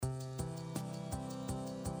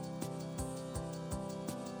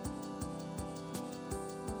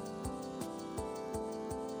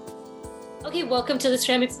Okay, welcome to the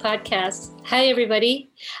Ceramics Podcast. Hi, everybody.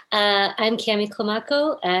 I'm Cami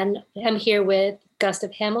Climaco, and I'm here with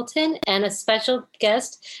Gustav Hamilton and a special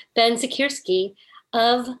guest, Ben Siekierski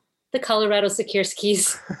of the Colorado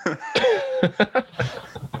Siekierskis.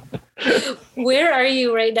 Where are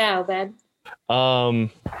you right now, Ben?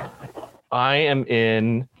 I am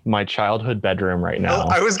in my childhood bedroom right now. Oh,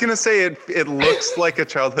 I was gonna say it looks like a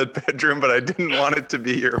childhood bedroom, but I didn't want it to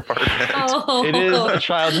be your apartment. Oh. It is a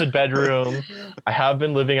childhood bedroom. I have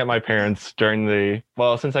been living at my parents'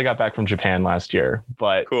 since I got back from Japan last year.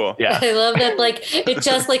 But cool. Yeah. I love that. It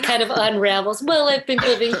just kind of unravels. Well, I've been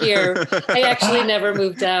living here. I actually never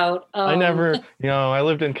moved out. I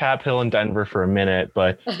lived in Cap Hill in Denver for a minute,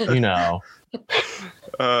 but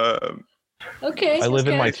Okay. I live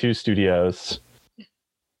in my 2 studios.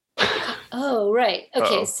 Oh, right.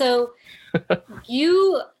 Okay. So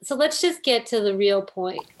let's just get to the real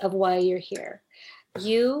point of why you're here.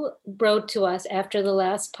 You wrote to us after the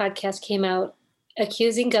last podcast came out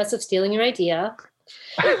accusing Gus of stealing your idea.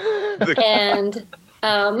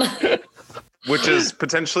 Which is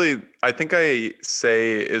potentially, I think I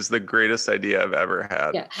say, is the greatest idea I've ever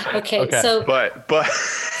had. Yeah. Okay. So,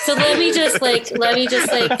 so let me just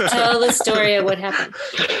tell the story of what happened.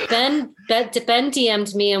 Ben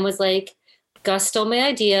DM'd me and was like, Gus stole my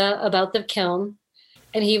idea about the kiln,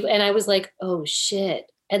 and I was like, oh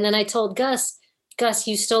shit. And then I told Gus,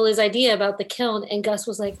 you stole his idea about the kiln, and Gus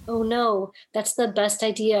was like, oh no, that's the best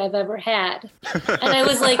idea I've ever had. And I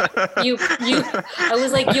was like,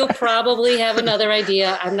 you'll probably have another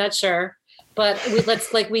idea. I'm not sure, but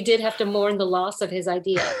we did have to mourn the loss of his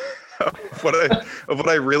idea. What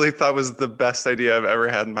I really thought was the best idea I've ever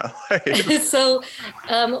had in my life. So,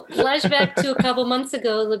 flashback to a couple months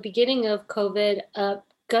ago, the beginning of COVID,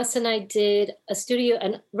 Gus and I did a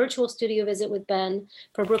virtual studio visit with Ben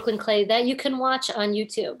for Brooklyn Clay that you can watch on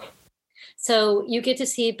YouTube. So you get to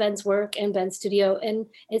see Ben's work and Ben's studio, and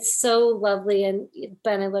it's so lovely. And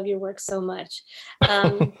Ben, I love your work so much.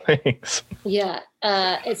 Thanks. Yeah,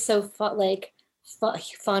 it's so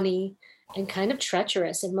funny and kind of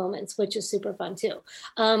treacherous in moments, which is super fun too.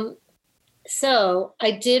 So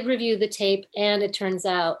I did review the tape, and it turns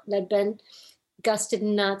out that Gus did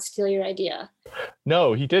not steal your idea.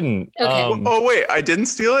 No, he didn't. Okay. Wait, I didn't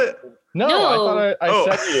steal it? No. I thought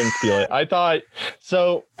I said you didn't steal it. I thought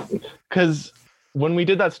so, because when we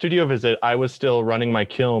did that studio visit, I was still running my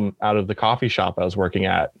kiln out of the coffee shop I was working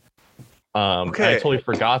at. Okay. I totally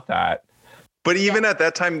forgot that. But even at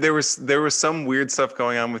that time, there was some weird stuff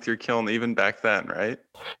going on with your kiln even back then, right?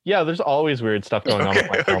 Yeah, there's always weird stuff going on with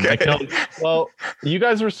my kiln. My kiln. Well, you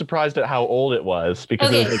guys were surprised at how old it was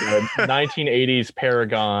because it was a 1980s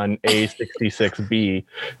Paragon A66B.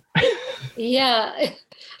 Yeah,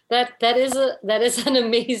 that is an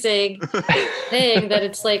amazing thing that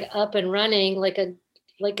it's up and running like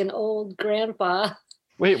an old grandpa.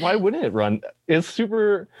 Wait, why wouldn't it run? It's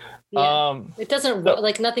super. Yeah. It doesn't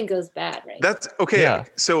nothing goes bad, right? That's okay. Yeah.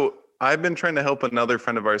 So I've been trying to help another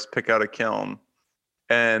friend of ours pick out a kiln,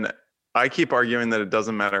 and I keep arguing that it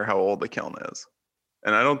doesn't matter how old the kiln is,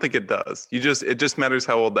 and I don't think it does. It just matters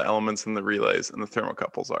how old the elements and the relays and the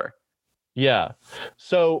thermocouples are. Yeah.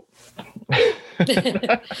 So.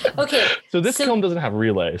 Okay. So this kiln doesn't have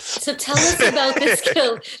relays. So tell us about this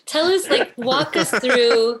kiln. Tell us, walk us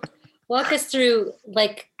through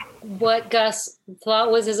what Gus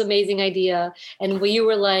thought was his amazing idea, and you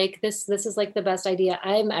were like, this is the best idea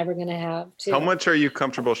I'm ever gonna have too. How much are you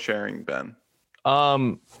comfortable sharing, Ben?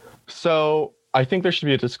 So I think there should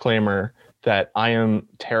be a disclaimer that I am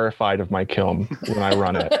terrified of my kiln when I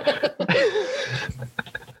run it.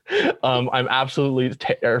 I'm absolutely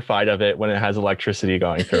terrified of it when it has electricity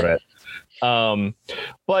going through it.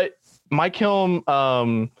 But my kiln,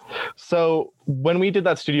 so when we did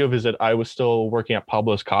that studio visit, I was still working at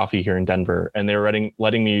Pablo's Coffee here in Denver, and they were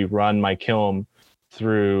letting me run my kiln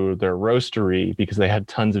through their roastery because they had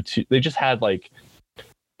they just had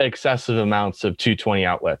excessive amounts of 220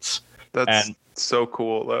 outlets. That's so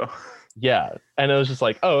cool though. Yeah. And it was just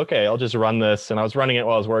oh, okay, I'll just run this. And I was running it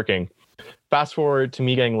while I was working. Fast forward to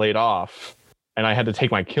me getting laid off, and I had to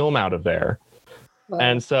take my kiln out of there. Wow.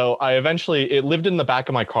 And so it lived in the back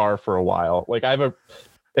of my car for a while.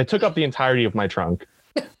 It took up the entirety of my trunk,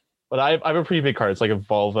 but I have a pretty big car. It's like a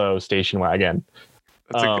Volvo station wagon.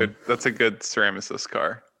 That's a good ceramicist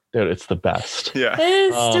car. Dude, it's the best. Yeah.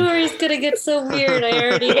 This story's going to get so weird. I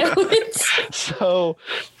already know it. So,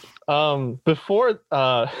 before,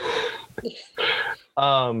 so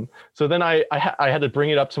then I had to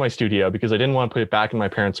bring it up to my studio because I didn't want to put it back in my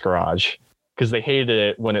parents' garage because they hated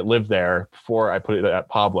it when it lived there before I put it at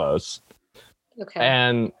Pablo's. Okay.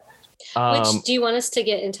 And Which do you want us to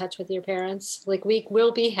get in touch with your parents? Like we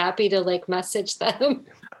will be happy to like message them.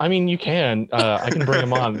 I mean, you can. I can bring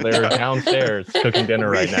them on. They're downstairs cooking dinner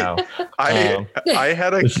right now. I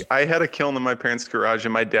had a kiln in my parents' garage,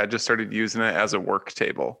 and my dad just started using it as a work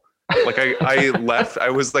table. Like I left. I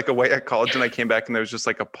was like away at college, and I came back, and there was just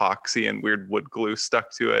like epoxy and weird wood glue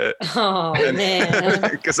stuck to it. Oh man!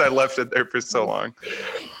 Because I left it there for so long.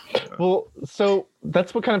 Well, so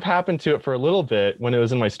that's what kind of happened to it for a little bit when it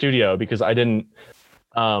was in my studio, because I didn't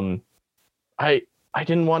want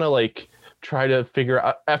to like try to figure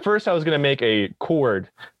out. At first I was going to make a cord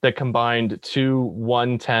that combined two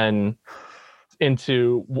 110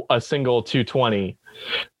 into a single 220,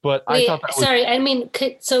 but Wait, I thought that sorry, I mean,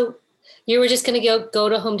 so you were just going to go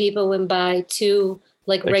to Home Depot and buy two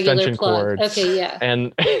like regular plugs. Okay, yeah.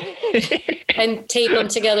 And and tape them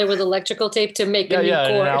together with electrical tape to make a new cord.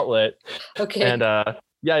 An outlet. Okay. And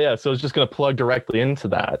so it's just going to plug directly into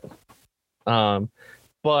that.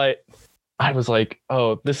 But I was like,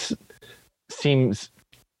 oh, this seems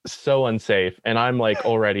so unsafe, and I'm like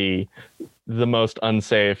already the most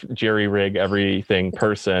unsafe jerry rig everything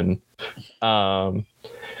person.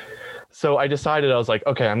 So I decided, I was like,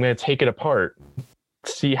 okay, I'm going to take it apart,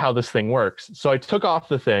 see how this thing works. So I took off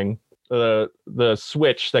the thing, the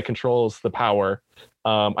switch that controls the power.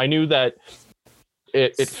 I knew that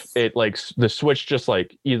it like the switch just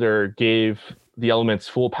like either gave the elements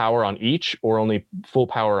full power on each or only full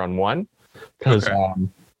power on one. Because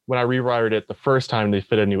when I rewired it the first time they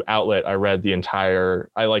fit a new outlet, I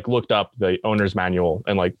like looked up the owner's manual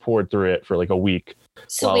and like poured through it for like a week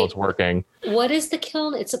while it was working. What is the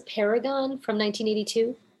kiln? It's a Paragon from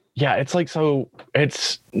 1982. Yeah, it's like, so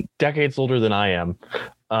it's decades older than I am.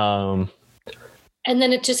 And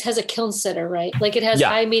then it just has a kiln setter, right? Like it has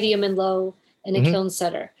high, medium, and low and a kiln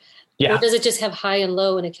setter. Yeah. Or does it just have high and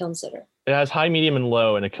low and a kiln setter? It has high, medium, and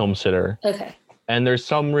low and a kiln setter. Okay. And there's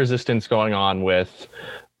some resistance going on with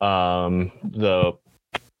the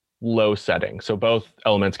low setting. So both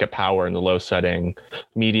elements get power in the low setting.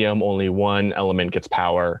 Medium, only one element gets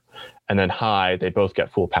power. And then high, they both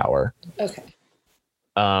get full power. Okay.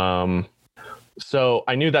 So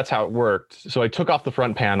I knew that's how it worked. So I took off the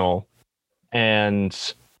front panel and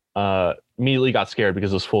immediately got scared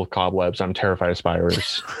because it was full of cobwebs. I'm terrified of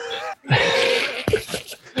spiders.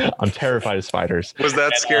 I'm terrified of spiders. Was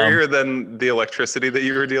that scarier than the electricity that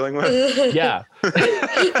you were dealing with? Yeah.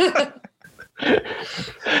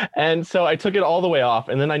 And so I took it all the way off,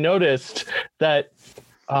 and then I noticed that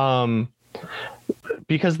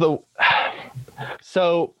because the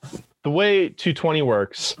way 220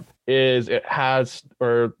 works is it has,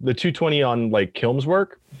 or the 220 on like kilns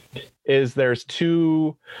work is there's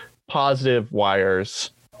two positive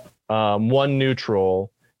wires, one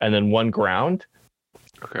neutral, and then one ground.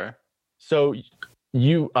 Okay. So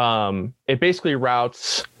you it basically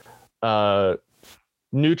routes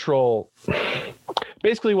neutral.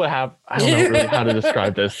 Basically what I don't know really how to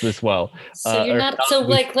describe this well. So you're not,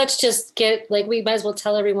 let's just get, like, we might as well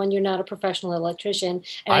tell everyone you're not a professional electrician.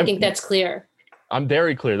 And I think that's clear. I'm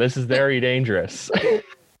very clear. This is very dangerous.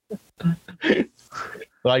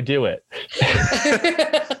 But I do it.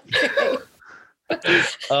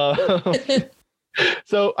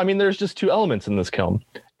 So, I mean, there's just two elements in this kiln.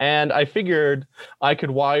 And I figured I could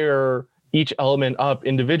wire each element up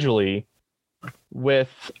individually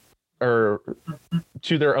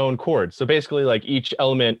to their own cord. So basically, like, each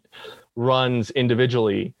element runs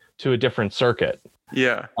individually to a different circuit.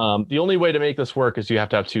 Yeah. The only way to make this work is you have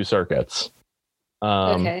to have two circuits.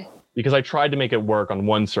 Okay. Because I tried to make it work on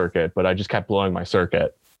one circuit, but I just kept blowing my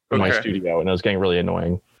circuit in my studio, and it was getting really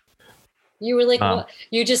annoying. You were like,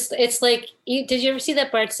 it's like, did you ever see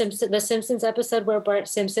that the Simpsons episode where Bart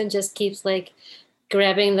Simpson just keeps like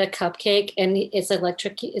grabbing the cupcake and it's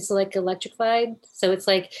like electrified. So it's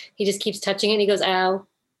like, he just keeps touching it and he goes, ow,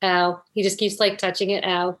 ow. He just keeps like touching it.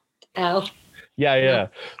 Ow, ow. Yeah.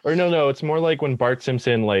 Or no, it's more like when Bart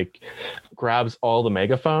Simpson like grabs all the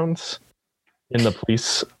megaphones in the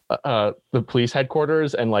police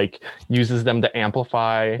headquarters and like uses them to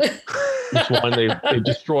amplify each one. It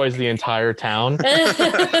destroys the entire town.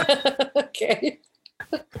 Okay.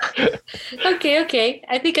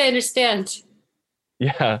 I think I understand.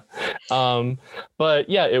 Yeah. But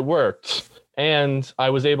yeah, it worked. And I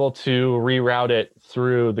was able to reroute it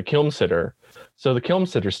through the kiln sitter. So the kiln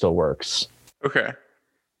sitter still works. Okay.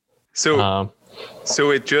 So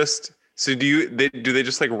do they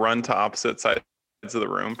just like run to opposite sides of the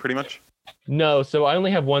room pretty much? No. So I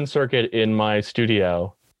only have one circuit in my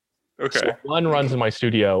studio. Okay. So one runs in my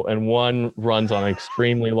studio and one runs on an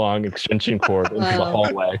extremely long extension cord into the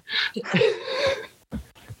hallway.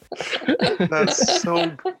 That's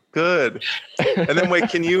so good. And then wait,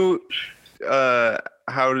 can you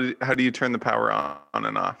how do you turn the power on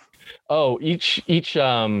and off? Oh, each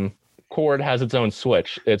cord has its own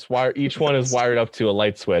switch. Each one is wired up to a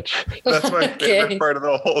light switch. That's my favorite part of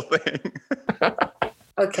the whole thing.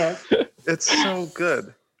 Okay. It's so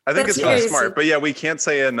good. I think That's it's really crazy. smart. But yeah, we can't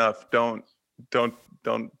say enough. Don't do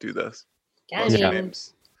this. Yeah, Most I mean,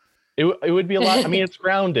 names. It would be a lot. I mean, it's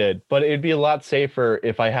grounded, but it'd be a lot safer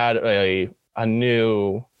if I had a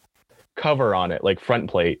new cover on it, like front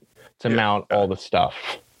plate, to mount all the stuff.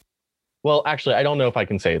 Well, actually, I don't know if I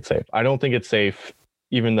can say it's safe. I don't think it's safe,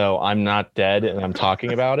 even though I'm not dead and I'm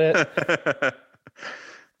talking about it.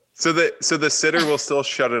 So the sitter will still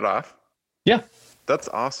shut it off? Yeah. That's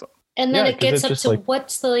awesome. and then Yeah, it 'cause gets it's up just to like-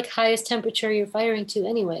 what's the like highest temperature you're firing to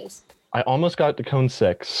anyways? I almost got to cone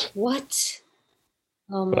 6. What?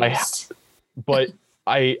 Almost. But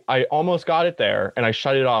I almost got it there, and I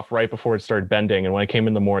shut it off right before it started bending. And when I came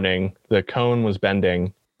in the morning, the cone was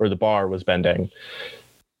bending, or the bar was bending.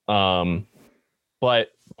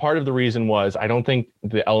 But part of the reason was I don't think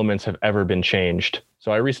the elements have ever been changed.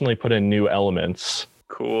 So I recently put in new elements,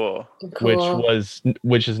 Cool.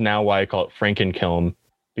 which is now why I call it Frankenkiln,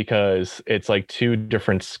 because it's like 2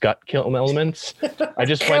 different scut kiln elements. I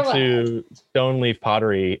just went to Stone Leaf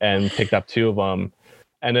Pottery and picked up 2 of them.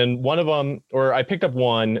 And then one of them, or I picked up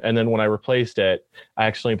one, and then when I replaced it, I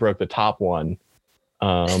accidentally broke the top one.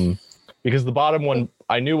 Because the bottom one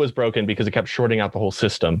I knew was broken because it kept shorting out the whole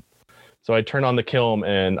system. So I turned on the kiln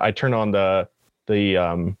and I turned on the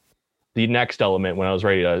next element when I was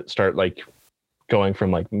ready to start like going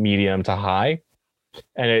from like medium to high,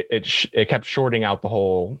 and it kept shorting out the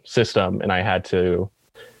whole system, and I had to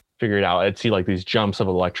figure it out. I'd see like these jumps of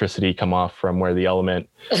electricity come off from where the element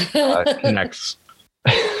connects.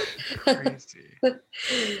 Crazy.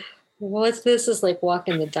 What's this is like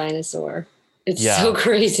walking the dinosaur. It's Yeah. so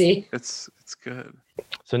crazy. It's good.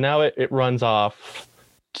 So now it runs off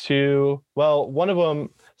one of them.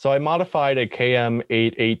 So I modified a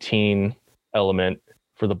KM818 element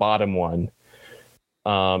for the bottom one.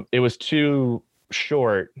 It was too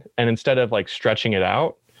short, and instead of like stretching it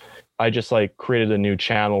out, I just like created a new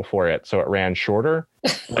channel for it so it ran shorter.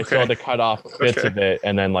 I still had to cut off bits of it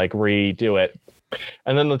and then like redo it.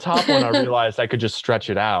 And then the top one, I realized I could just stretch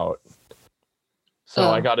it out. So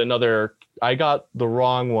I got the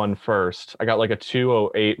wrong one first. I got like a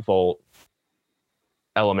 208 volt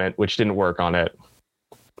element, which didn't work on it.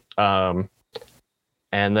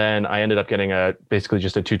 And then I ended up getting basically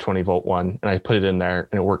just a 220 volt one, and I put it in there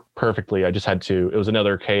and it worked perfectly. I just had to, it was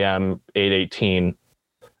another KM818,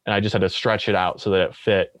 and I just had to stretch it out so that it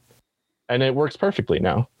fit, and it works perfectly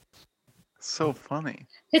now. So funny.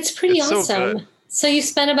 It's pretty It's so awesome. good. So you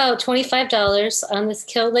spent about $25 on this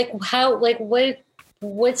kiln. Like how? Like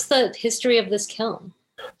what's the history of this kiln?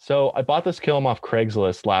 So I bought this kiln off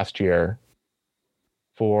Craigslist last year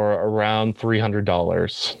for around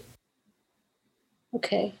 $300.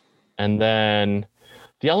 Okay. And then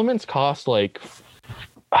the elements cost like,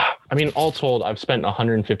 I mean, all told, I've spent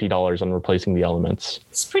 $150 on replacing the elements.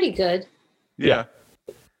 It's pretty good. Yeah.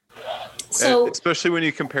 So especially when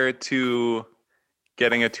you compare it to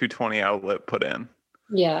getting a 220 outlet put in.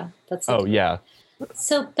 yeah, that's Oh, yeah.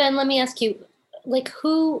 So Ben, let me ask you, like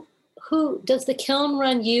who does the kiln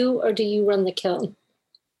run you, or do you run the kiln?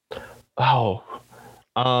 Oh,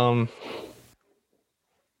 the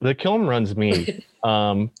kiln runs me.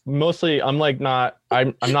 Mostly I'm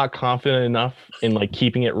not confident enough in like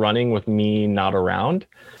keeping it running with me not around.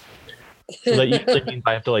 So that usually means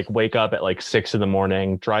I have to like wake up at like 6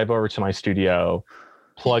 a.m, drive over to my studio,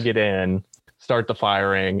 plug it in, start the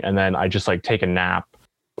firing, and then I just like take a nap,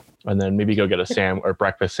 and then maybe go get a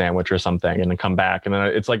breakfast sandwich or something, and then come back, and then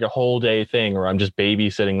it's like a whole day thing where I'm just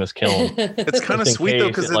babysitting this kiln. It's kind of just in sweet though,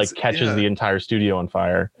 case because it like catches the entire studio on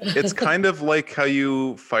fire. It's kind of like how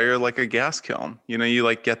you fire like a gas kiln. You know, you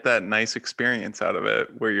like get that nice experience out of it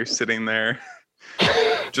where you're sitting there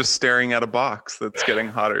just staring at a box that's getting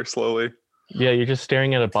hotter slowly. Yeah, you're just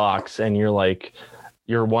staring at a box, and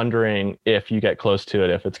you're wondering if you get close to it,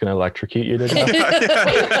 if it's going to electrocute you to death.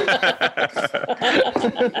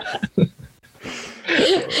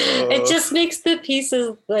 It just makes the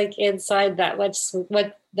pieces like inside that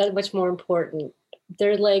much more important.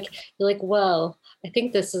 You're like, well, I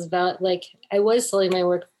think this is about like I was selling my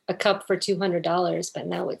work a cup for $200, but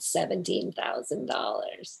now it's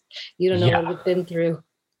 $17,000. You don't know what we've been through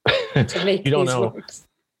to make You don't these know. works.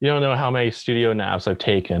 You don't know how many studio naps I've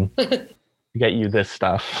taken to get you this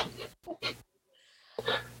stuff.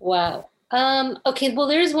 Wow. Okay. Well,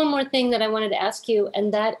 there's one more thing that I wanted to ask you,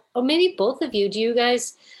 and that, or maybe both of you, do you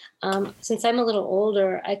guys since I'm a little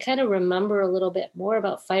older, I kind of remember a little bit more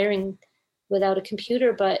about firing without a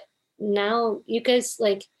computer. But now you guys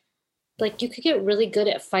like you could get really good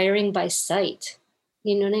at firing by sight.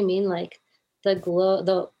 You know what I mean? Like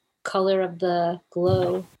the color of the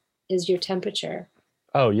glow is your temperature.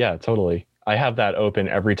 Oh yeah, totally. I have that open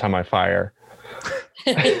every time I fire.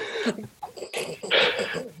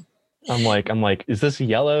 I'm like, is this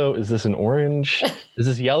yellow? Is this an orange? Is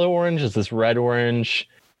this yellow orange? Is this red orange?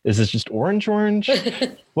 Is this just orange?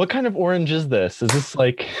 What kind of orange is this? Is this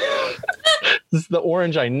like, is this the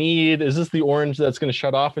orange I need? Is this the orange that's going to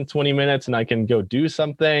shut off in 20 minutes and I can go do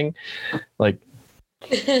something? Like,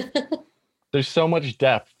 there's so much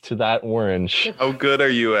depth to that orange. How good are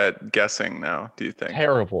you at guessing now, do you think?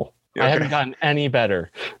 Terrible. Okay. I haven't gotten any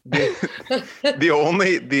better.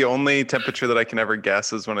 The only temperature that I can ever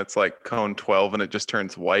guess is when it's like cone 12 and it just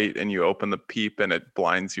turns white and you open the peep and it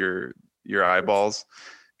blinds your eyeballs.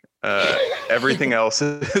 Everything else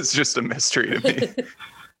is just a mystery to me.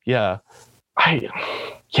 Yeah.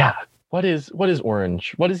 What is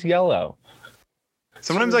orange? What is yellow?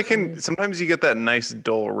 Sometimes you get that nice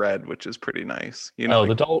dull red, which is pretty nice. You know,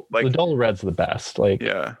 the dull red's the best. Like,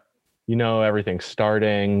 yeah. You know, everything's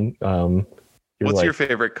starting. What's your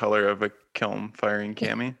favorite color of a kiln firing,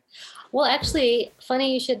 Cami? Well, actually,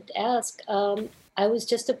 funny you should ask. I'm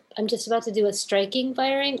just about to do a striking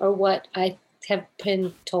firing, or what I have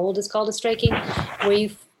been told is called a striking, where you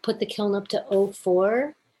put the kiln up to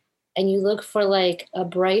 04 and you look for like a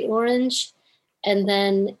bright orange, and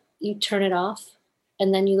then you turn it off,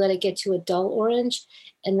 and then you let it get to a dull orange,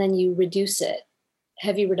 and then you reduce it,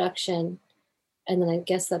 heavy reduction. And then I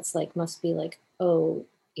guess that's like, must be like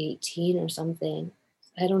 18 or something.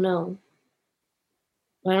 I don't know.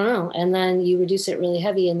 And then you reduce it really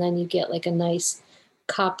heavy, and then you get like a nice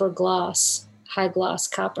copper gloss, high gloss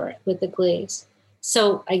copper with the glaze.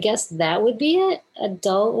 So I guess that would be it. A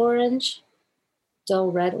dull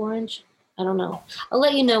red orange. I don't know. I'll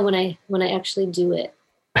let you know when I actually do it.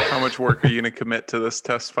 How much work are you going to commit to this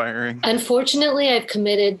test firing? Unfortunately, I've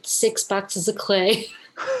committed 6 boxes of clay.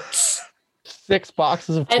 6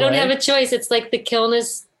 boxes of clay? I don't have a choice. It's like the kiln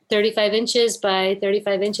is 35 inches by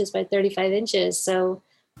 35 inches by 35 inches. So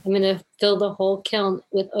I'm going to fill the whole kiln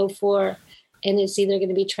with 04, and it's either going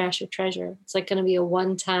to be trash or treasure. It's like going to be a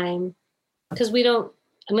one-time, because I'm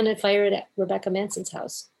going to fire it at Rebecca Manson's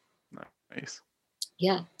house. Nice.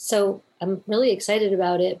 Yeah. So I'm really excited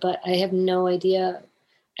about it, but I have no idea.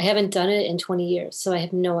 I haven't done it in 20 years, so I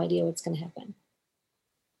have no idea what's going to happen.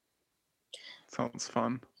 Sounds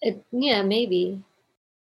fun. Yeah, maybe.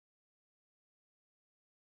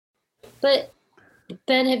 But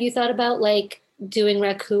Ben, have you thought about like doing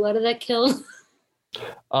raku out of that kiln?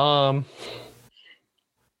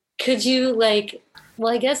 Could you like?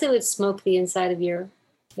 Well, I guess it would smoke the inside of that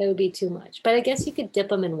would be too much. But I guess you could dip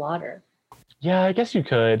them in water. Yeah, I guess you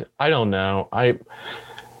could. I don't know. I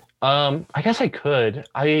guess I could.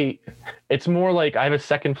 It's more like I have a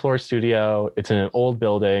second floor studio. It's in an old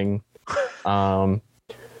building.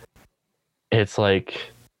 It's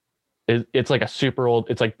like a super old,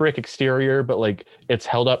 it's like brick exterior, but like it's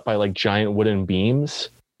held up by like giant wooden beams.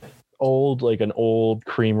 Like an old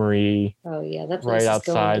creamery. Oh yeah, that right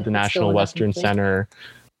outside the National Western Center.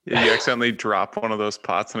 Yeah, you accidentally drop one of those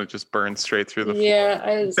pots and it just burns straight through the floor. Yeah,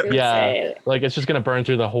 I was gonna say. Like it's just gonna burn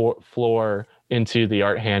through the whole floor into the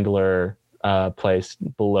art handler place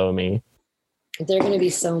below me. They're gonna be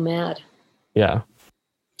so mad. Yeah.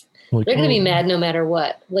 Like, they're gonna be mad no matter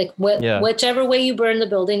what. Like whichever way you burn the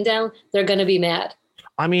building down, they're gonna be mad.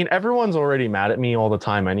 I mean, everyone's already mad at me all the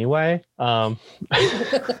time anyway.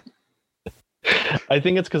 I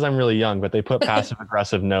think it's because I'm really young, but they put passive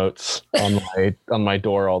aggressive notes on my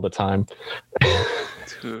door all the time.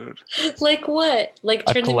 Dude. Like what? Like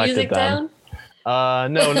turn the music down?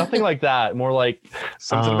 No, nothing like that. More like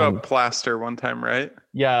something about plaster one time, right?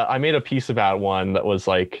 Yeah, I made a piece about one that was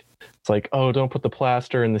like, it's like, oh, don't put the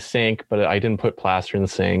plaster in the sink, but I didn't put plaster in the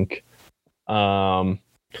sink. Yeah,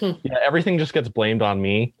 everything just gets blamed on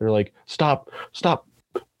me. They're like, stop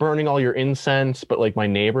burning all your incense, but like my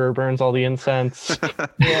neighbor burns all the incense.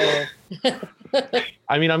 Yeah.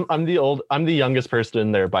 I mean, I'm the youngest person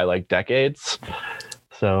in there by like decades.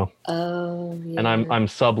 So, yeah. And I'm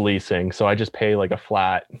subleasing, so I just pay like a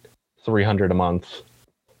flat $300 a month.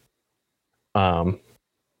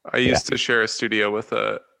 I used to share a studio with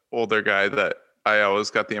a older guy that I always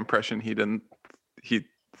got the impression he didn't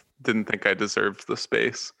think I deserved the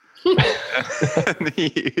space. And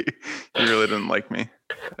he really didn't like me.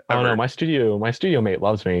 Ever. Oh no, my studio mate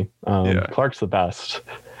loves me. Clark's the best,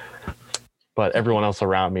 but everyone else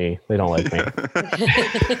around me, they don't like me.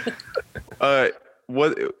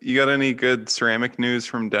 what you got? Any good ceramic news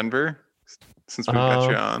from Denver since we've got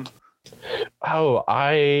you on?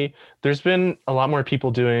 There's been a lot more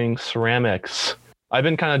people doing ceramics. I've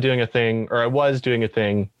been kind of doing a thing, or I was doing a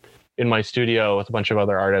thing in my studio with a bunch of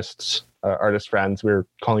other artist friends. We were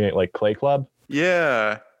calling it like Clay Club.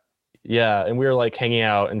 Yeah. Yeah. And we were like hanging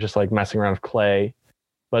out and just like messing around with clay.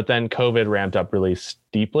 But then COVID ramped up really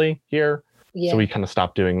steeply here. Yeah. So we kind of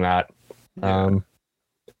stopped doing that.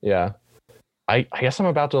 Yeah. I guess I'm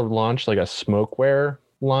about to launch like a smokeware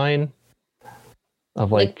line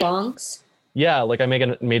of like bongs. Yeah, like I made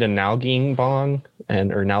a Nalgene bong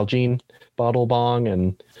or Nalgene bottle bong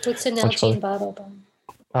and what's a Nalgene bottle bong?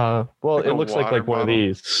 Well, like it looks like one of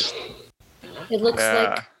these. It looks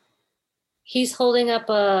like he's holding up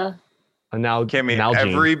a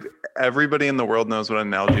Nalgene. Everybody in the world knows what a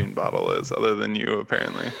Nalgene bottle is, other than you,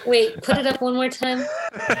 apparently. Wait, put it up one more time.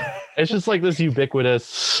 It's just like this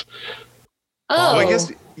ubiquitous. Oh, I guess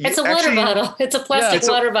it's a water bottle. It's a plastic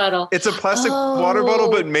water bottle. It's a plastic water bottle,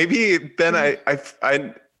 but maybe then I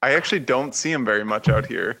actually don't see them very much out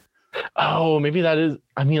here. Oh, maybe that is.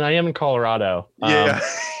 I mean, I am in Colorado. Yeah.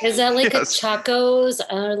 Is that like a Chacos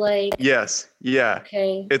or like? Yes. Yeah.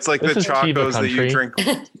 Okay. It's like this the Chacos that you drink.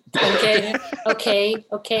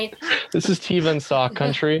 Okay. This is Tiva and Sock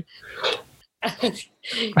country.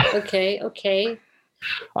 Okay.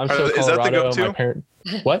 I'm so Colorado. Is that the go-to?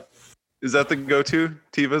 What? Is that the go-to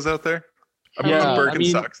Tivas out there? I'm in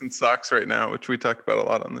Birkenstocks and socks right now, which we talk about a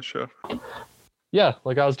lot on the show. Yeah,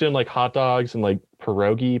 like I was doing like hot dogs and like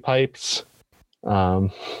pierogi pipes. Yeah.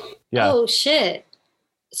 Oh shit!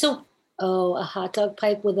 So, a hot dog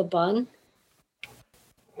pipe with a bun.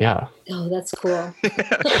 Yeah. Oh, that's cool.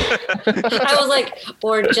 I was like,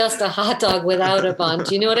 or just a hot dog without a bun.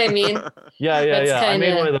 Do you know what I mean? Yeah. I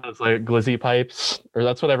made one of those like glizzy pipes, or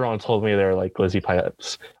that's what everyone told me. They're like glizzy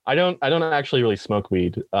pipes. I don't actually really smoke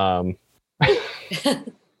weed. Yeah.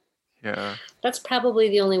 That's probably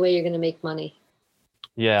the only way you're going to make money.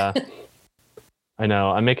 Yeah. I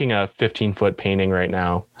know. I'm making a 15-foot painting right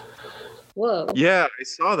now. Whoa. Yeah, I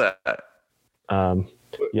saw that.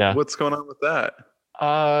 Yeah. What's going on with that?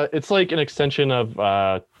 It's like an extension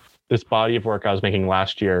of this body of work I was making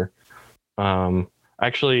last year.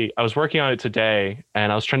 Actually, I was working on it today,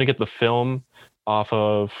 and I was trying to get the film off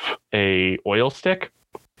of a oil stick,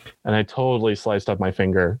 and I totally sliced up my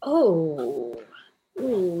finger. Oh.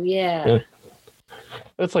 Ooh, yeah.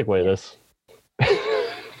 It's like weigh this.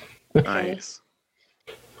 Nice.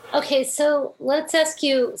 Okay, so let's ask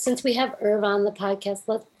you, since we have Irv on the podcast,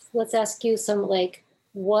 let's ask you some like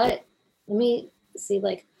let me see,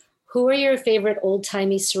 like, who are your favorite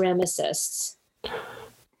old-timey ceramicists?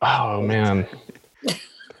 Oh man.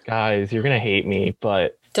 Guys, you're gonna hate me,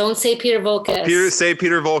 but don't say Peter Volkas. Say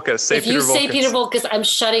Peter Volkas. If you say Peter Volkas, I'm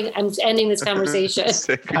ending this conversation.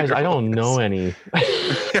 Guys, I don't know any.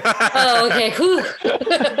 Oh, okay.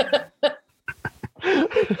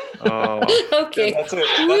 Okay. That's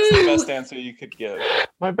the best answer you could give.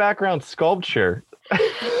 My background's sculpture.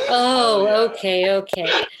 Oh, okay.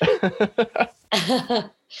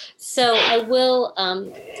 So I will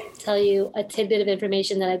tell you a tidbit of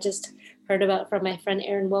information that I just heard about from my friend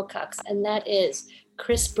Aaron Wilcox, and that is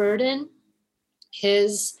Chris Burden.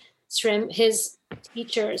 His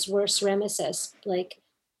teachers were ceramicists, like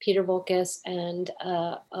Peter Volkas and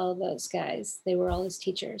all those guys. They were all his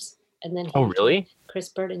teachers. And then really? Chris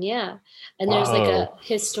Burden, yeah. And there's like a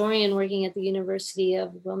historian working at the University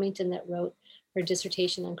of Wilmington that wrote her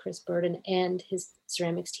dissertation on Chris Burden and his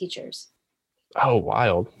ceramics teachers. Oh,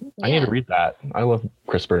 wild. Yeah. I need to read that. I love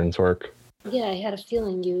Chris Burden's work. Yeah, I had a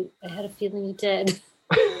feeling you did.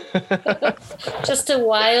 Just a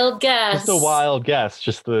wild guess. I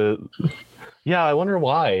wonder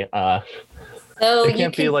why. It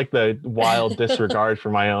can't be like the wild disregard for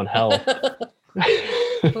my own health.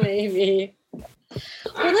 Maybe.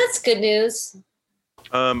 Well, that's good news.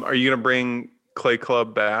 Are you going to bring Clay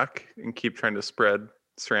Club back and keep trying to spread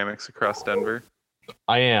ceramics across Denver?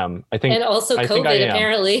 I am. I think. And also COVID,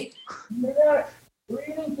 apparently. What are you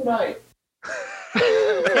eating tonight?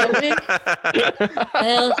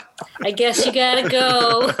 Well, I guess you gotta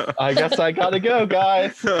go. I guess I gotta go,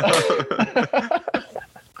 guys.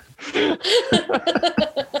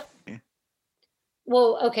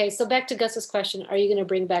 Well, okay, so back to Gus's question. Are you going to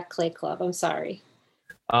bring back Clay Club? I'm sorry.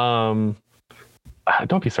 Don't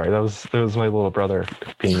be sorry. That was my little brother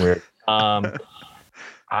being weird. I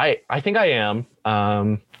think I am.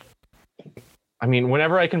 I mean,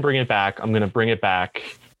 whenever I can bring it back, I'm going to bring it back.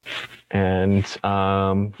 And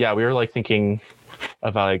we were like thinking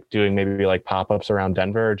about like doing maybe like pop-ups around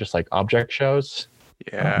Denver, just like object shows.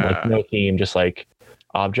 Yeah. Like no theme, just like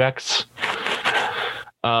objects.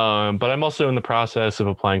 But I'm also in the process of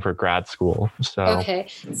applying for grad school. So Okay.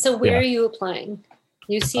 So where are you applying?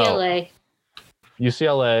 UCLA.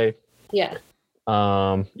 UCLA. Yeah.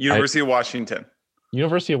 University of Washington.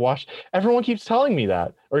 University of Washington. Everyone keeps telling me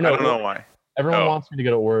that. Or no, I don't know why. Everyone wants me to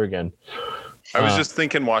go to Oregon. I was just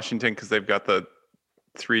thinking Washington because they've got the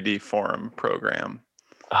 3D Forum program.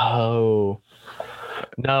 Oh.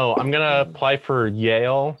 No, I'm going to apply for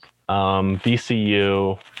Yale,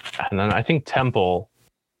 VCU, and then I think Temple,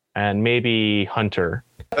 and maybe Hunter.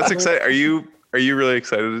 That's exciting. Are you really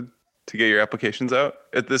excited to get your applications out?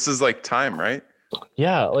 This is like time, right?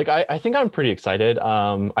 Yeah, like I think I'm pretty excited.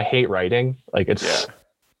 I hate writing. Like it's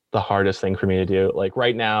the hardest thing for me to do. Like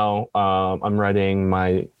right now, I'm writing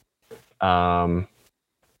my what am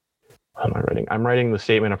I writing? I'm writing the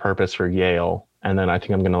statement of purpose for Yale, and then I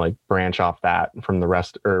think I'm gonna like branch off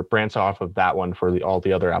of that one for all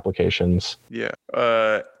the other applications. Yeah.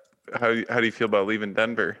 How do you feel about leaving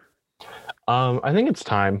Denver? I think it's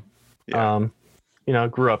time. Yeah.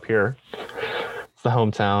 Grew up here. It's the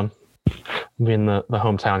hometown. Being the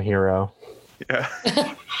hometown hero. Yeah.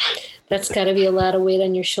 That's got to be a lot of weight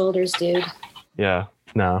on your shoulders, dude. Yeah.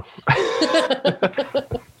 No.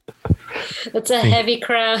 That's a heavy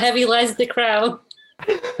crown. Heavy lies the crown.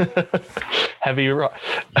 Heavy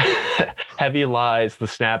lies the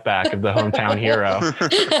snapback of the hometown hero.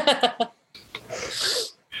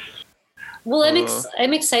 Well,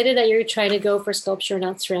 I'm excited that you're trying to go for sculpture,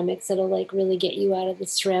 not ceramics. It'll like really get you out of the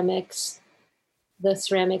ceramics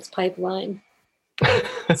pipeline.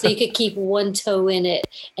 So you could keep one toe in it,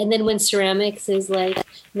 and then when ceramics is like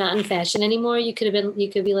not in fashion anymore, you could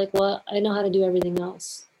be like, well, I know how to do everything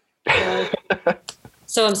else.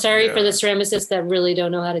 So I'm sorry for the ceramicists that really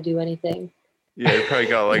don't know how to do anything. Yeah, you probably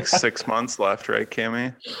got like 6 months left, right,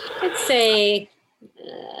 Cami? I'd say,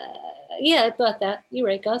 about that. You're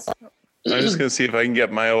right, Gus. I'm just gonna see if I can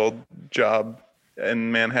get my old job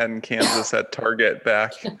in Manhattan, Kansas at Target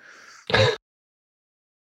back.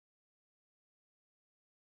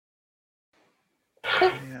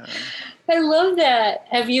 Yeah. I love that.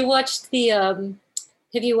 Have you watched the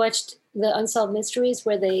Unsolved Mysteries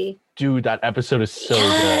where they... Dude, that episode is so good.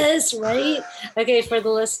 Yes, right? Okay, for the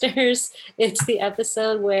listeners, it's the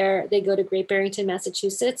episode where they go to Great Barrington,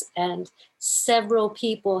 Massachusetts, and several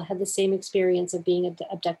people had the same experience of being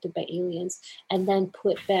abducted by aliens and then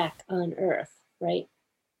put back on Earth, right?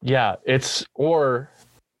 Yeah, or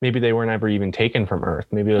maybe they were never even taken from Earth.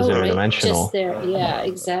 Maybe it was interdimensional. Just there. Yeah,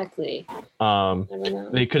 exactly. I don't know.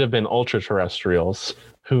 They could have been ultra-terrestrials.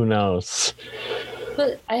 Who knows?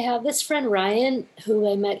 But I have this friend, Ryan, who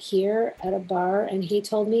I met here at a bar, and he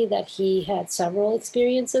told me that he had several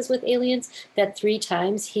experiences with aliens, that 3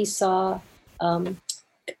 times he saw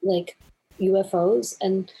like UFOs.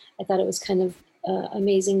 And I thought it was kind of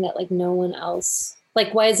amazing that like no one else,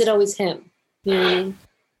 like, why is it always him? You know what I mean?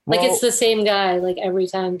 Like, it's the same guy, like every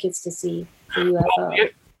time gets to see the UFO. Well,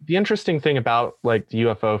 the interesting thing about like the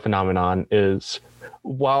UFO phenomenon is,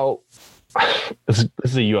 while this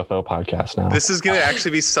is a UFO podcast now. This is going to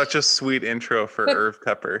actually be such a sweet intro for Irv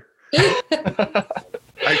Tepper.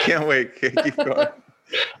 I can't wait. Keep going.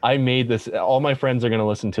 I made this. All my friends are going to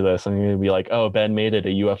listen to this and going to be like, oh, Ben made it a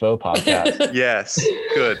UFO podcast. Yes.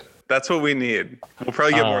 Good. That's what we need. We'll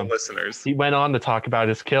probably get more listeners. He went on to talk about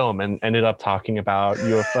his kiln and ended up talking about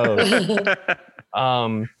UFOs.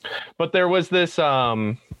 But there was this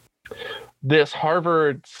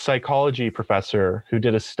Harvard psychology professor who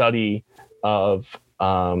did a study of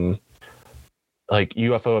like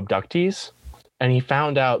UFO abductees, and he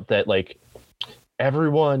found out that like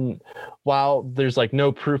everyone, while there's like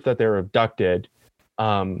no proof that they're abducted,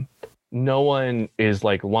 no one is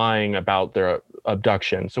like lying about their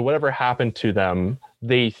abduction. So whatever happened to them,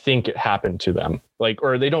 they think it happened to them, like,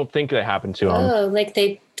 or they don't think it happened to them. Oh, like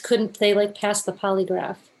they pass the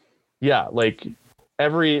polygraph. Yeah, like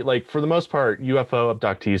for the most part, UFO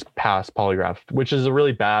abductees pass polygraph, which is a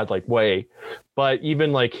really bad like way. But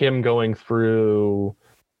even like him going through,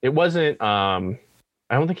 it wasn't, I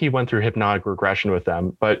don't think he went through hypnotic regression with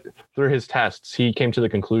them, but through his tests, he came to the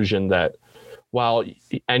conclusion that while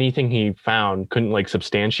anything he found couldn't like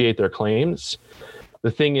substantiate their claims, the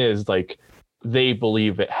thing is like they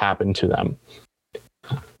believe it happened to them,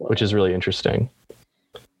 which is really interesting.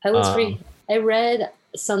 I read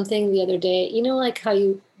something the other day, like how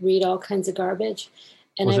you read all kinds of garbage,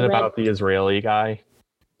 and was it about the Israeli guy?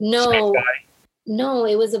 No,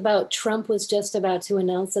 it was about Trump was just about to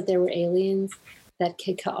announce that there were aliens that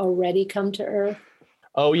could already come to Earth.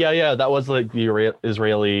 Oh yeah. That was like the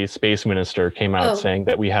Israeli space minister came out saying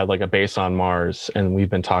that we had like a base on Mars, and we've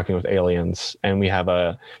been talking with aliens, and we have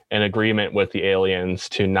an agreement with the aliens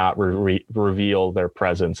to not reveal their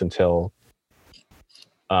presence until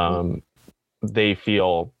they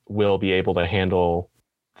feel we'll be able to handle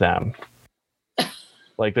them.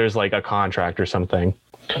 Like there's like a contract or something.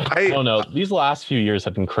 I don't know. These last few years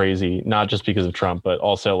have been crazy, not just because of Trump, but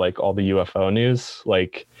also like all the UFO news,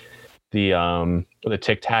 like the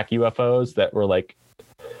Tic Tac UFOs that were like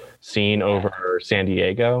seen over San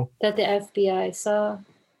Diego. That the FBI saw.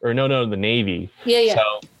 Or no, the Navy. Yeah.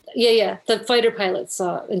 So, yeah. The fighter pilots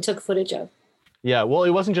saw and took footage of. Yeah, well,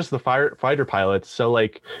 it wasn't just the fighter pilots. So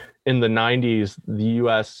like in the 90s, the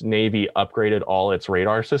US Navy upgraded all its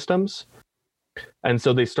radar systems. And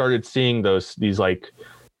so they started seeing these like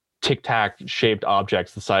Tic Tac shaped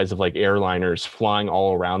objects the size of like airliners flying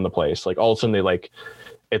all around the place. Like all of a sudden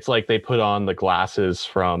it's like they put on the glasses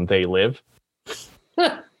from They Live.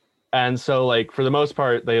 And so like for the most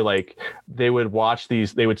part, they would watch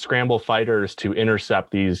they would scramble fighters to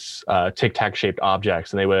intercept these Tic Tac shaped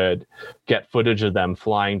objects, and they would get footage of them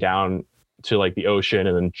flying down to like the ocean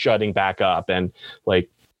and then jutting back up. And like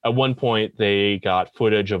at one point they got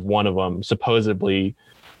footage of one of them supposedly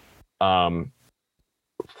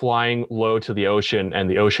flying low to the ocean and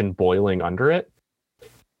the ocean boiling under it,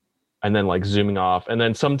 and then like zooming off. And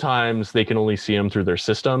then sometimes they can only see them through their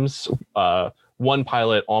systems. One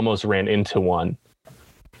pilot almost ran into one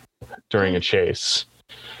during a chase.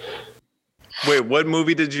 Wait, what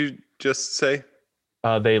movie did you just say?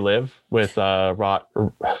 They Live with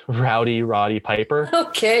Rowdy Roddy Piper.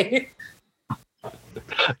 Okay.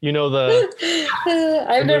 You know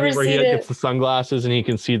I've never seen where he it. gets the sunglasses and he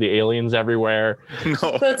can see the aliens everywhere.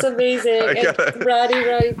 No. That's amazing.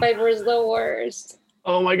 Roddy Piper is the worst.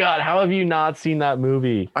 Oh my God, how have you not seen that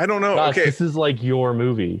movie? I don't know. Gosh, okay. This is like your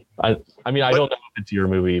movie. I mean, I don't know if it's your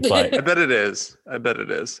movie, but I bet it is.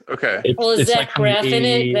 Okay. Is Zach Braff in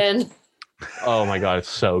it then? Oh my God, it's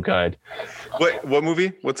so good. What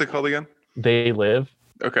movie? What's it called again? They Live.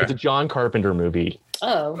 Okay. It's a John Carpenter movie.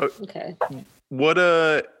 Oh, okay. What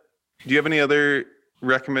do you have any other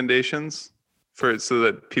recommendations so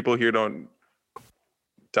that people here don't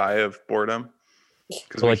die of boredom?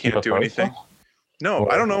 Because we can't do anything. No,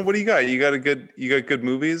 I don't know. What do you got? You got good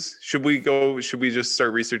movies? Should we just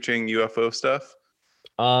start researching UFO stuff?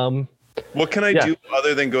 What can I do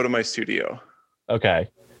other than go to my studio? Okay.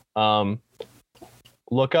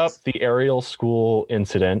 Look up the Ariel School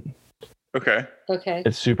incident. Okay.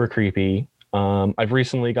 It's super creepy. I've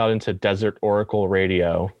recently got into Desert Oracle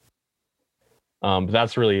Radio.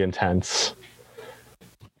 That's really intense.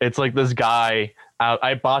 It's like this guy.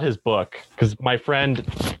 I bought his book because my friend.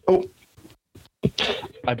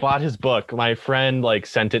 I bought his book. My friend like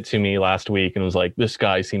sent it to me last week and was like, "This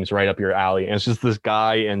guy seems right up your alley." And it's just this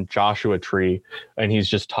guy in Joshua Tree, and he's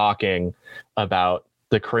just talking about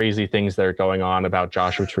the crazy things that are going on about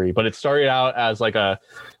Joshua Tree. But it started out as like a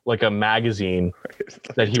magazine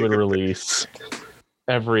that he would release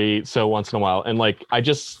every so once in a while. And like I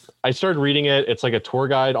started reading it. It's like a tour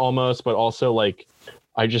guide almost, but also like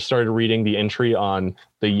I just started reading the entry on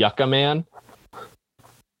the Yucca Man,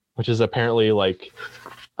 which is apparently like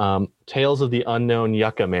Tales of the Unknown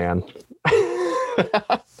Yucca Man,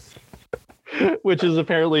 which is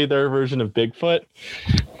apparently their version of Bigfoot.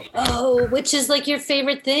 Oh, which is like your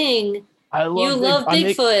favorite thing. I love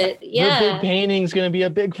Bigfoot. Yeah. The big painting's going to be a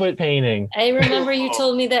Bigfoot painting. I remember you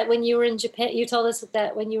told me that when you were in Japan. You told us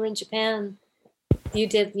that when you were in Japan, you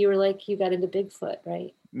were like, you got into Bigfoot,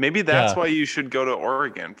 right? Maybe that's why you should go to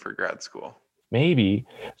Oregon for grad school. Maybe.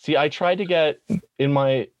 See, I tried to get in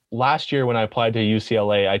my last year when I applied to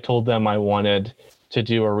UCLA, I told them I wanted to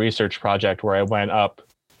do a research project where I went up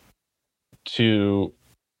to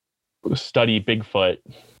study Bigfoot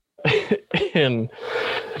in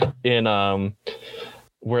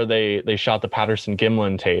where they shot the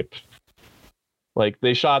Patterson-Gimlin tape. Like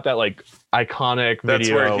they shot that like iconic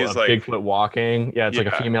video of like, Bigfoot walking. Yeah, it's like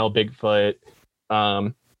a female Bigfoot.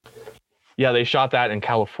 Yeah, they shot that in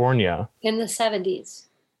California. In the 70s.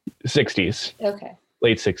 60s. Okay.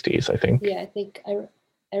 Late 60s, I think. Yeah, I think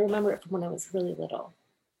I remember it from when I was really little.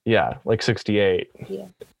 Yeah, like 68. Yeah.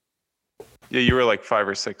 Yeah, you were like 5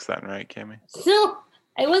 or 6 then, right, Cami? No,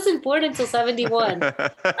 I wasn't born until 71. Oh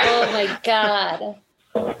my God.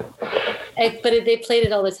 But they played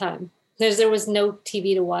it all the time. There was no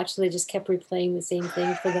TV to watch, so they just kept replaying the same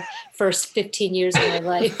thing for the first 15 years of my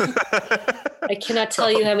life. I cannot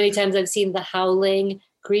tell you how many times I've seen The Howling,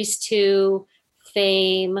 Grease 2,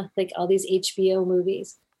 Fame, like all these HBO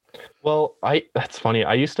movies. Well, that's funny.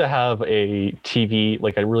 I used to have a TV,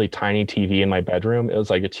 like a really tiny TV in my bedroom. It was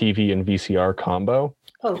like a TV and VCR combo.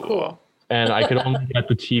 Oh, cool. And I could only get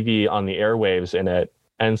the TV on the airwaves in it.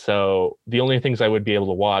 And so the only things I would be able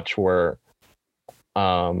to watch were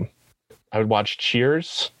I would watch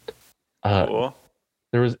Cheers. Cool.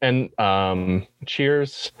 There was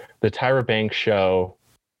Cheers, the Tyra Banks show.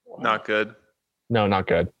 Not good. No, not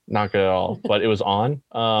good. Not good at all. But it was on.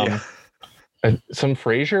 Some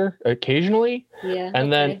Frasier occasionally. Yeah.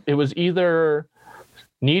 And then it was either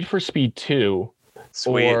Need for Speed 2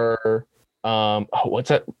 Sweet. or what's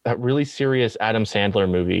that really serious Adam Sandler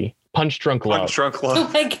movie? Punch Drunk Love. Punch Drunk Oh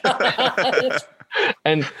Love. my god.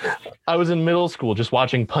 And I was in middle school just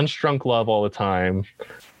watching Punch Drunk Love all the time.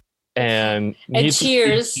 And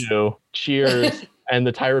Cheers. Cheers and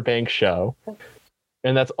the Tyra Banks show.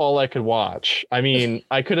 And that's all I could watch. I mean,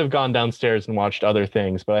 I could have gone downstairs and watched other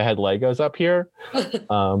things, but I had Legos up here.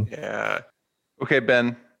 Yeah. Okay,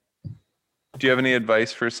 Ben. Do you have any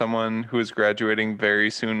advice for someone who is graduating very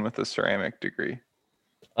soon with a ceramic degree?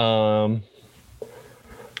 I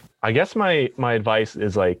guess my advice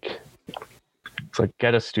is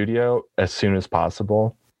get a studio as soon as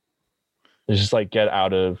possible. It's just like get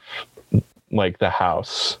out of like the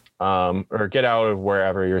house, or get out of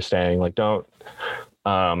wherever you're staying. Like don't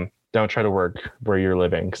try to work where you're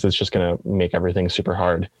living, because it's just gonna make everything super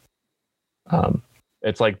hard.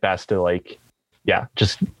 It's like best to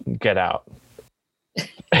just get out.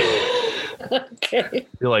 Okay.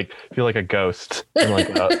 Feel like a ghost in like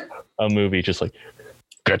a movie, just like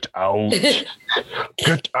get out,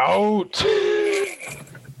 get out.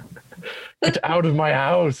 Get out of my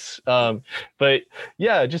house. But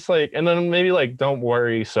yeah, just and then maybe don't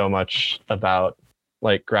worry so much about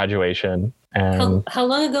graduation. And how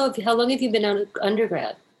long have you been out of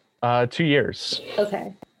undergrad? 2 years.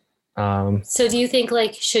 Okay. So do you think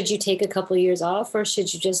should you take a couple of years off, or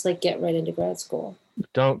should you just get right into grad school?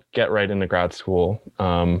 Don't get right into grad school.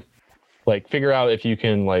 Figure out if you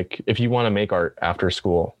can if you want to make art after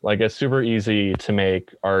school. It's super easy to make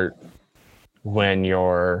art when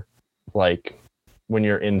you're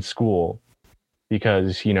in school,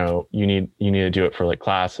 because you need to do it for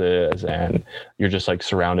classes, and you're just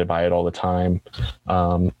surrounded by it all the time.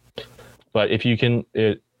 But if you can,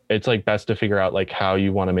 it's best to figure out how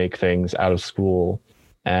you want to make things out of school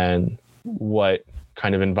and what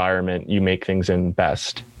kind of environment you make things in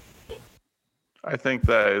best. I think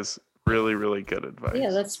that is really, really good advice. Yeah,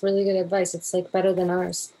 that's really good advice. It's better than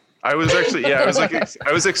ours. I was actually, I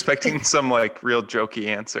was expecting some real jokey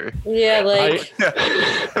answer. Yeah, he's got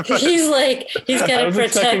to I was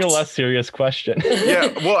expecting protect. a less serious question. Yeah,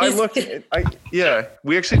 well,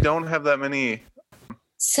 we actually don't have that many.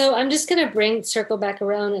 So I'm just gonna circle back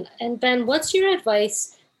around, and Ben, what's your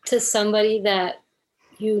advice to somebody that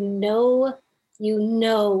you're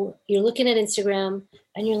looking at Instagram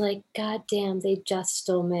and you're like, God damn, they just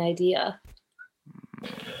stole my idea.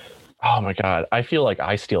 Oh my God. I feel like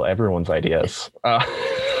I steal everyone's ideas.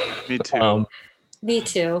 Me too. Me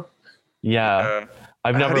too. Yeah.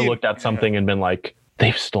 I've never looked at something and been like,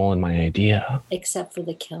 they've stolen my idea. Except for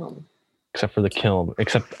the kiln.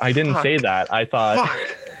 Except I didn't say that. I thought.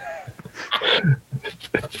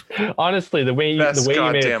 Honestly, the way you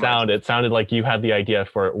made it sounded like you had the idea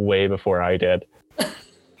for it way before I did.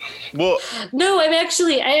 Well, no, I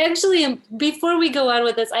actually am. Before we go on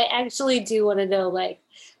with this, I actually do want to know,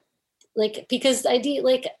 because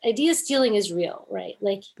idea stealing is real, right?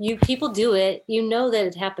 People do it. You know that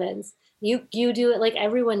it happens. You do it.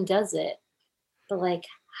 Everyone does it. But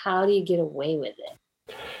how do you get away with it?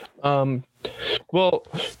 Well,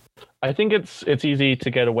 I think it's easy to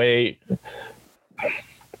get away.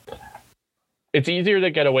 It's easier to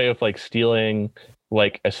get away with stealing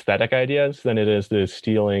aesthetic ideas than it is to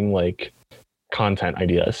stealing content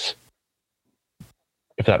ideas,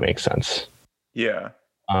 if that makes sense. Yeah.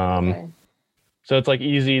 Okay. So it's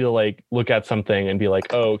easy to look at something and be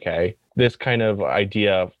like, oh, okay, this kind of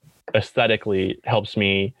idea aesthetically helps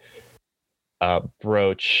me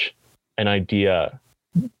broach an idea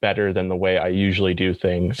better than the way I usually do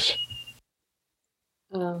things.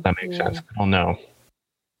 Oh, that makes sense. I don't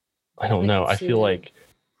know. I feel like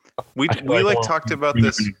we talked about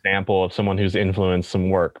this an example of someone who's influenced some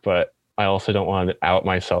work, but I also don't want to out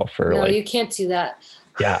myself for no, you can't do that.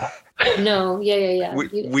 Yeah. No, yeah.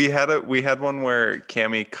 We had one where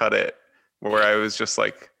Cammie cut it, where I was just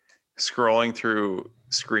scrolling through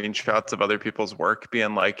screenshots of other people's work,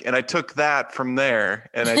 being and I took that from there,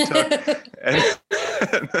 and I took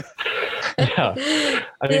yeah.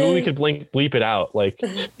 I mean, we could bleep it out,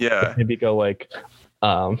 yeah, maybe go I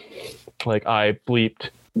bleeped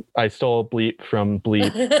I stole bleep from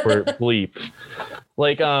bleep for bleep.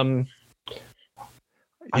 Like, I mean,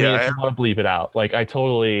 if you want to bleep it out, like I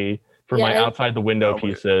totally, for my outside the window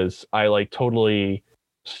pieces, I like totally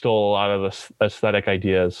stole a lot of the aesthetic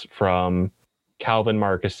ideas from Calvin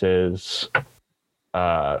Marcus's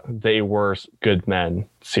They Were Good Men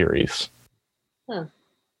series. Huh.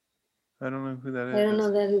 I don't know who that is. I don't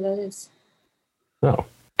know who that is. No.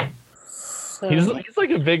 So. He's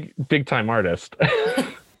like a big time artist.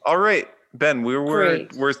 All right, Ben,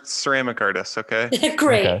 we're ceramic artists, okay?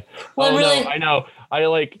 Great. Okay. Well, really... no, I know. I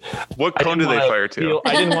like. What cone do they fire to?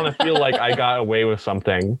 I didn't want to feel like I got away with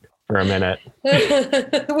something for a minute.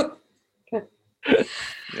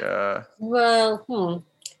 Yeah. Well,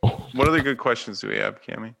 What other good questions do we have,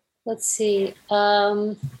 Cami? Let's see.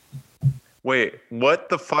 Wait, what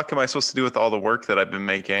the fuck am I supposed to do with all the work that I've been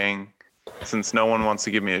making since no one wants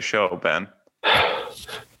to give me a show, Ben?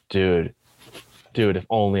 Dude, if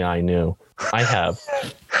only I knew. I have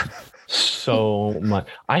so much.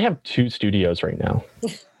 I have 2 studios right now.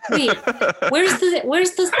 Wait, where's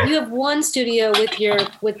the you have one studio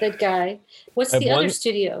with that guy. What's the other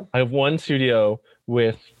studio? I have one studio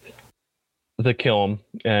with the kiln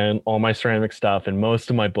and all my ceramic stuff and most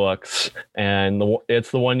of my books, and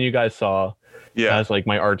it's the one you guys saw. Yeah, has like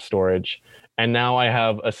my art storage. And now I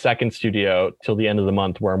have a second studio till the end of the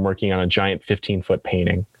month where I'm working on a giant 15-foot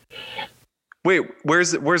painting. Wait,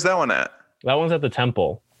 where's that one at? That one's at the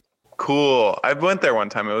temple. Cool. I went there one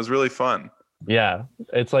time. It was really fun. Yeah,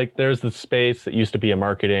 it's like there's the space that used to be a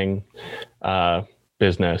marketing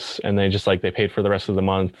business, and they paid for the rest of the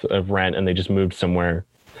month of rent, and they just moved somewhere.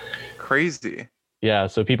 Crazy. Yeah,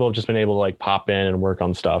 so people have just been able to like pop in and work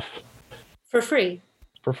on stuff for free.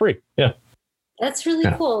 Yeah, that's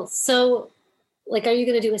really cool. So, like, are you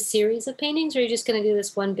going to do a series of paintings, or are you just going to do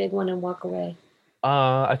this one big one and walk away?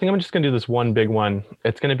 I think I'm just going to do this one big one.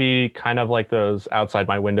 It's going to be kind of like those outside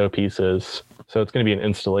my window pieces. So it's going to be an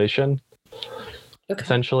installation. Okay.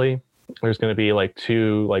 Essentially, there's going to be like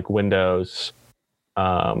 2 like windows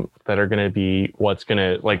that are going to be what's going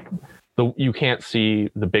to like you can't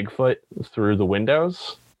see the Bigfoot through the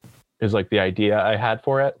windows is like the idea I had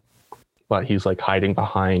for it, but he's like hiding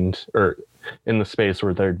behind or in the space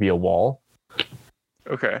where there'd be a wall.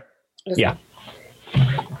 Okay. Yeah.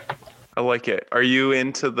 I like it. Are you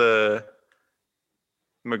into the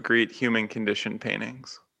Magritte human condition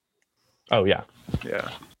paintings? Oh yeah. Yeah.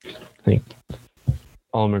 I think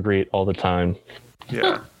all Magritte all the time.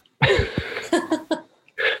 Yeah.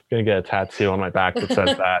 Gonna get a tattoo on my back that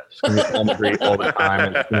says that. It's gonna be all Magritte all the time,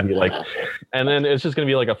 and it's gonna be like, and then it's just gonna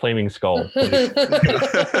be like a flaming skull.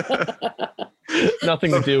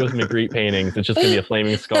 Nothing to do with Magritte paintings. It's just gonna be a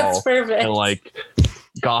flaming skull. That's perfect. And like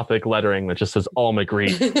Gothic lettering that just says all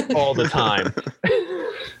Magritte all the time.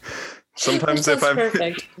 Sometimes if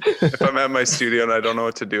I'm at my studio and I don't know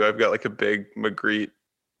what to do, I've got like a big Magritte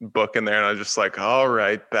book in there, and I just like, all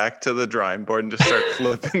right, back to the drawing board, and just start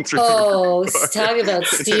flipping through. Oh, talk about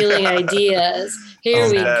stealing ideas. Here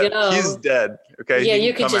we go. He's dead. Okay, yeah,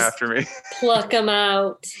 you can come just after me. Pluck him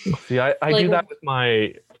out. See, I do that with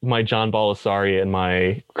my John Balasari and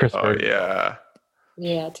my Chris. Oh yeah.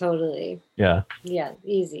 Yeah, totally. Yeah. Yeah,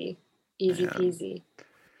 easy peasy.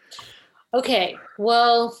 Okay,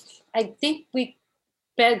 well, I think we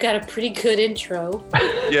got a pretty good intro.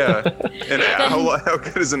 Yeah. How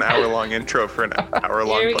good is an hour-long intro for an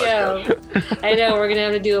hour-long podcast? Here we go. I know, we're going to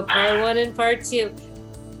have to do a part 1 and part 2.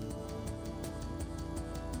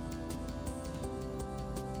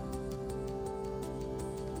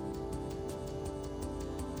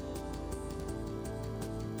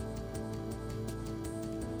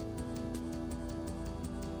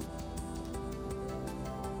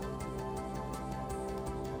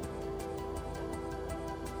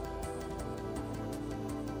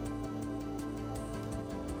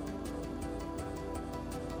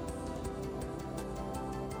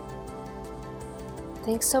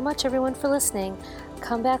 Thanks so much, everyone, for listening.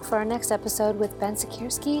 Come back for our next episode with Ben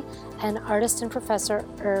Siekierski and artist and professor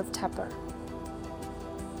Irv Tepper.